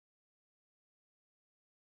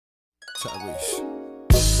Tyrese.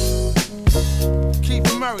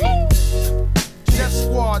 Keith Murray. Jeff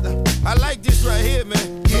Squad. I like this right here,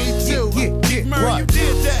 man. Me too. Keith Murray, you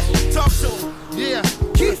did that. Talk to him. Yeah.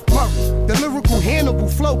 Keith Murray, the lyrical Hannibal,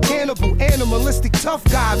 flow cannibal, animalistic tough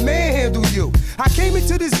guy, manhandle you. I came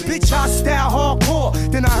into this bitch hostile hardcore.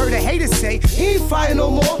 Then I heard a hater say, he ain't fire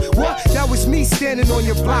no more. What? That was me standing on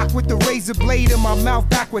your block with the razor blade in my mouth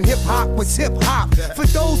back when hip hop was hip hop. For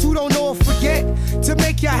those who don't know or forget, to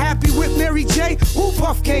make y'all happy with Mary J, who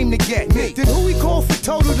Puff came to get? Me. Then who he called for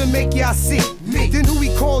total to make y'all see? Me. Then who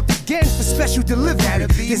he called again for special delivery?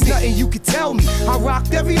 There's nothing you could tell me. I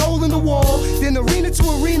rocked every hole in the wall, then arena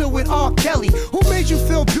to arena with R. Kelly. Who made you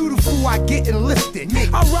feel beautiful? I getting lifted. Me.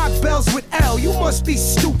 I rock bells with L. You must be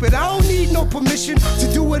stupid. I don't need no permission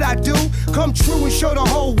to do what I do. Come true and show the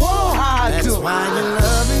whole world how I do. That's why you're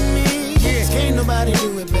loving me. Yeah. Can't nobody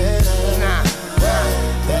do it better. Nah.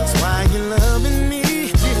 That's why you're loving me.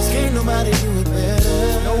 Yeah. Can't nobody do it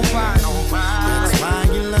better. Nobody. That's why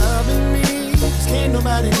you're loving me. Can't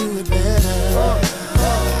nobody do it better.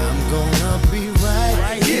 I'm gonna be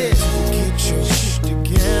right here. Get your shit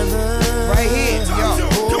together. Right here, yo.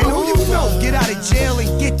 And who you know? Get out of jail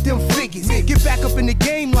and get them figures. Get back up in the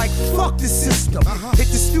game like fuck the system. Hit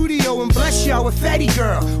the studio and bless y'all with Fatty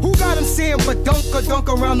Girl. Who got him saying but dunk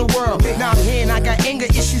around the world? Now I'm here and I got anger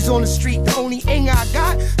issues on the street. The only anger I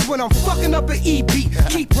got is when I'm fucking up an EP.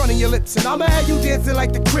 Keep running your lips and I'ma have you dancing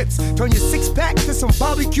like the Crips. Turn your six-pack to some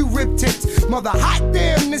barbecue rib tips. Mother hot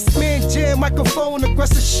damn, this man jam microphone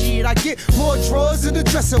aggressive shit. I get more drawers in the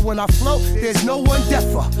dresser when I flow. There's no one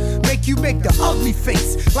deafer. Make you make the ugly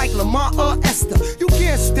face like Lamar or Esther. You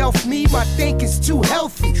can't stealth me, my think is too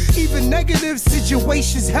healthy. Even negative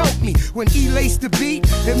situations help me. When he laced the beat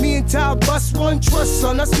and me and Ty bust one trust,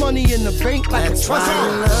 son, that's money in the bank like that's a trust. Why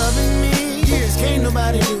you're loving me. Yes. Can't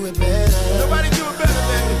nobody do it better. Nobody do it better,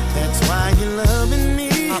 baby. That's why you're loving me.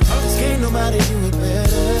 Can't nobody do it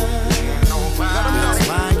better. That's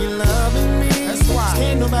why you're loving me. That's why.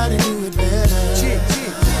 Can't nobody do it better.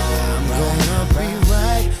 I'm gonna be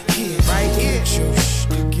right here. Right here. Get your shit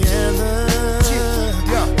together.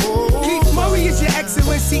 Keith Murray is your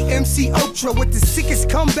excellency MC Ultra with the sickest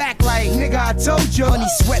comeback like nigga I told you. And he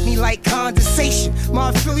sweat me like condensation. My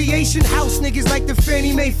affiliation house niggas like the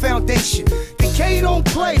Fannie Mae Foundation. The K don't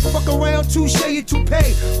play, fuck around, touche your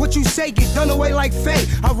toupee. What you say get done away like Faye.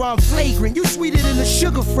 I rhyme flagrant, you sweeter than a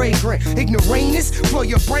sugar fragrant. Ignoramus, blow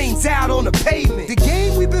your brains out on the pavement. The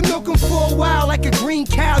game we've been milking for a while like a green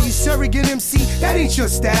cow. You surrogate MC, that ain't your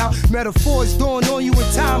style. Metaphors dawn on you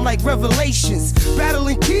in time like revelations.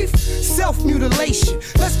 Battling Keith, self-mutilation.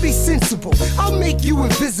 Let's be sensible, I'll make you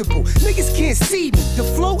invisible. Niggas can't see me, the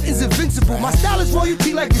flow is invincible. My style is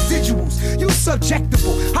royalty like residuals. You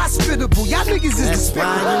subjectable, hospitable, y'all niggas is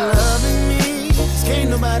despicable. That's why you're loving me. Can't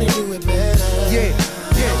nobody do it better. Yeah.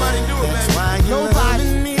 Nobody do it, That's baby. why you're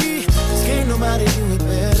loving me. Can't nobody do it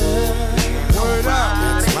better. Word up.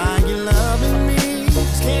 That's why you're loving me.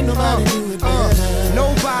 Can't nobody do it better.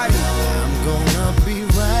 Nobody. I'm gonna be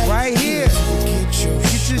right here.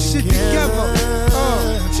 Get your shit together.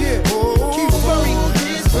 Yeah. Keith Murray,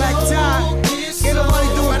 Black Tie. Ain't nobody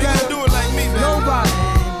do it better. Do it like me, man. Nobody.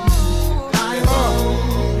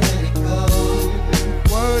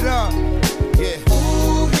 Word up. Yeah.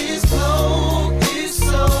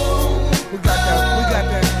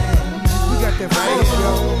 We got that funk,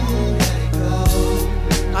 yo.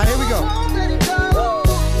 Alright, here we go.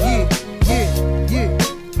 Yeah,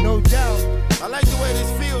 no doubt. I like the way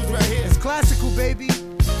this feels right here. It's classical, baby.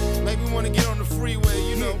 Make me want to get on the freeway,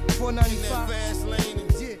 you know. 495. In that fast lane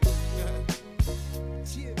and Yeah.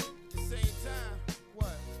 at the same time.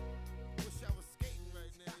 What? Wish I was skating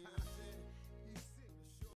right now, you know what I'm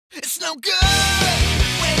saying? It's no good.